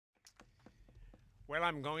Well,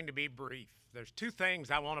 I'm going to be brief. There's two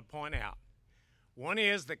things I want to point out. One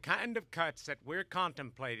is the kind of cuts that we're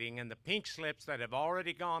contemplating and the pink slips that have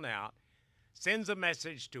already gone out sends a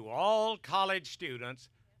message to all college students: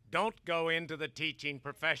 don't go into the teaching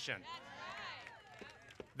profession.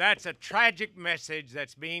 That's a tragic message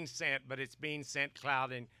that's being sent, but it's being sent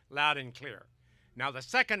loud and clear. Now, the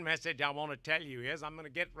second message I want to tell you is I'm going to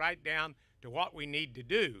get right down to what we need to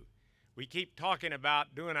do. We keep talking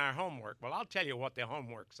about doing our homework. Well, I'll tell you what the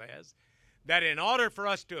homework says. That in order for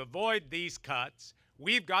us to avoid these cuts,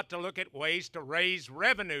 we've got to look at ways to raise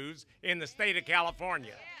revenues in the state of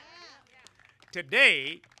California.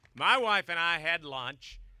 Today, my wife and I had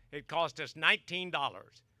lunch. It cost us $19.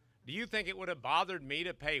 Do you think it would have bothered me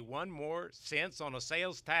to pay 1 more cents on a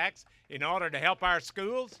sales tax in order to help our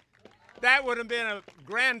schools? That would have been a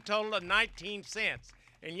grand total of 19 cents.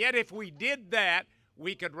 And yet if we did that,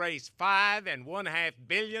 we could raise $5.5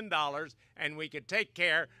 billion, and we could take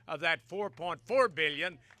care of that $4.4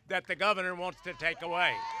 billion that the governor wants to take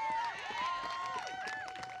away.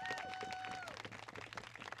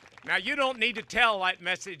 Now, you don't need to tell that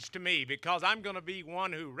message to me, because I'm going to be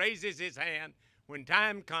one who raises his hand when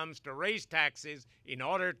time comes to raise taxes in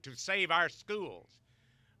order to save our schools.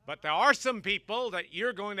 But there are some people that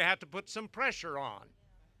you're going to have to put some pressure on.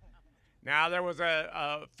 Now, there was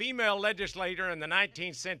a female legislator in the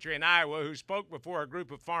 19th century in Iowa who spoke before a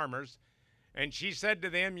group of farmers, and she said to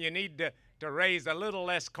them, you need to raise a little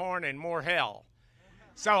less corn and more hell.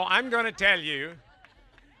 So I'm going to tell you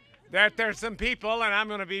that there's some people, and I'm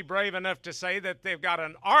going to be brave enough to say that they've got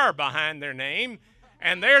an R behind their name,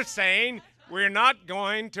 and they're saying we're not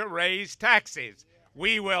going to raise taxes.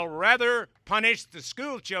 We will rather punish the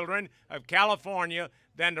school children of California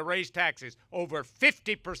than to raise taxes. Over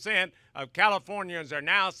 50% of Californians are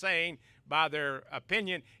now saying, by their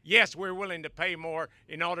opinion, yes, we're willing to pay more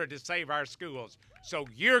in order to save our schools. So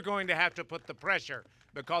you're going to have to put the pressure,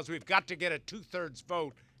 because we've got to get a 2/3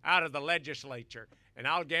 vote out of the legislature. And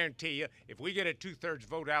I'll guarantee you, if we get a 2/3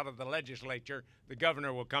 vote out of the legislature, the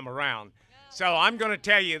governor will come around. So I'm going to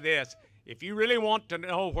tell you this. If you really want to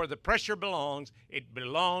know where the pressure belongs, it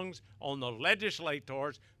belongs on the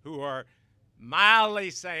legislators who are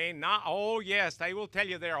mildly saying, not, oh yes, they will tell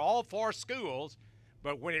you they're all for schools,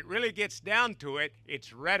 but when it really gets down to it,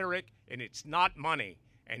 it's rhetoric and it's not money.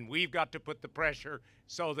 And we've got to put the pressure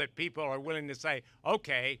so that people are willing to say,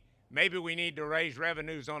 okay, maybe we need to raise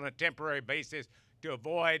revenues on a temporary basis to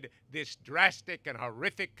avoid this drastic and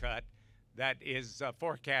horrific cut that is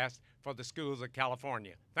forecast for the schools of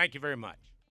California. Thank you very much.